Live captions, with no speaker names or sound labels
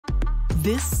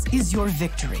This is your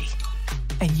victory,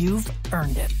 and you've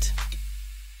earned it.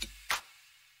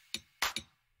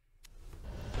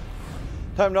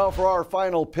 Time now for our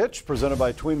final pitch, presented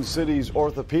by Twin Cities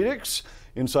Orthopedics.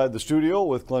 Inside the studio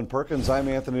with Glenn Perkins, I'm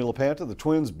Anthony LaPanta. The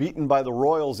Twins beaten by the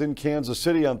Royals in Kansas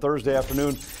City on Thursday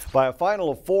afternoon by a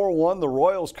final of 4-1. The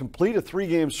Royals complete a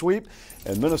 3-game sweep,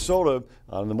 and Minnesota,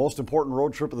 on the most important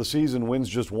road trip of the season, wins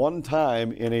just one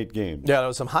time in 8 games. Yeah, there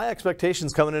was some high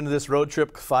expectations coming into this road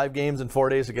trip, 5 games in 4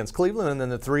 days against Cleveland, and then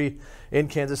the 3 in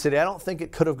Kansas City. I don't think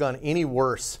it could have gone any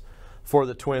worse for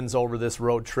the Twins over this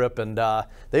road trip, and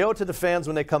they owe it to the fans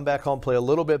when they come back home, play a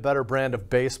little bit better brand of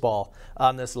baseball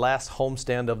on this last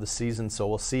homestand of the season. So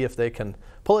we'll see if they can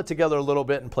pull it together a little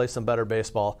bit and play some better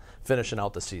baseball finishing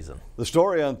out the season. The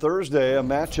story on Thursday, a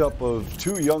matchup of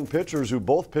 2 young pitchers who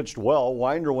both pitched well.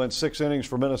 Winder went 6 innings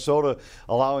for Minnesota,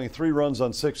 allowing 3 runs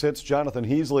on 6 hits. Jonathan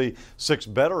Heasley, 6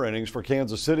 better innings for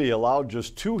Kansas City, allowed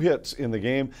just 2 hits in the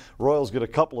game. Royals get a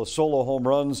couple of solo home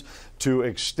runs to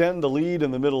extend the lead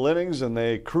in the middle innings, and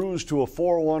they cruise to a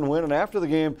 4-1 win. And after the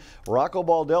game, Rocco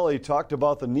Baldelli talked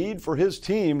about the need for his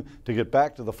team to get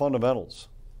back to the fundamentals.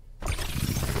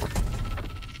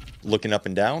 Looking up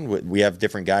and down, we have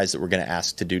different guys that we're going to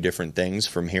ask to do different things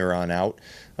from here on out.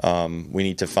 We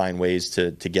need to find ways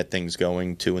to get things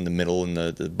going too in the middle and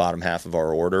the bottom half of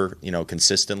our order,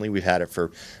 consistently. We've had it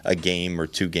for a game or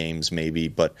 2 games maybe,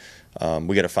 but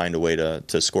we got to find a way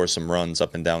to score some runs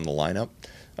up and down the lineup.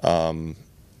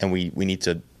 And we need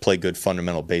to play good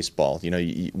fundamental baseball.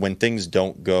 When things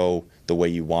don't go the way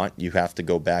you want, you have to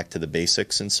go back to the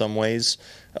basics in some ways,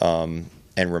 and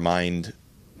remind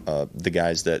the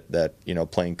guys that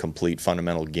playing complete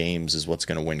fundamental games is what's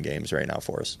going to win games right now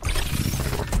for us.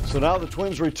 So now the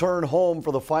Twins return home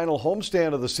for the final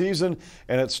homestand of the season,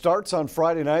 and it starts on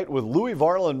Friday night with Louie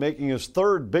Varland making his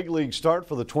 3rd big league start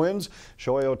for the Twins.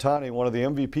 Shohei Ohtani, one of the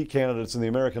MVP candidates in the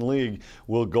American League,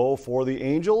 will go for the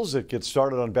Angels. It gets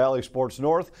started on Bally Sports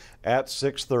North at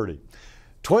 6:30.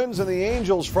 Twins and the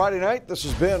Angels Friday night. This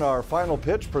has been our final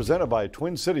pitch presented by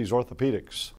Twin Cities Orthopedics.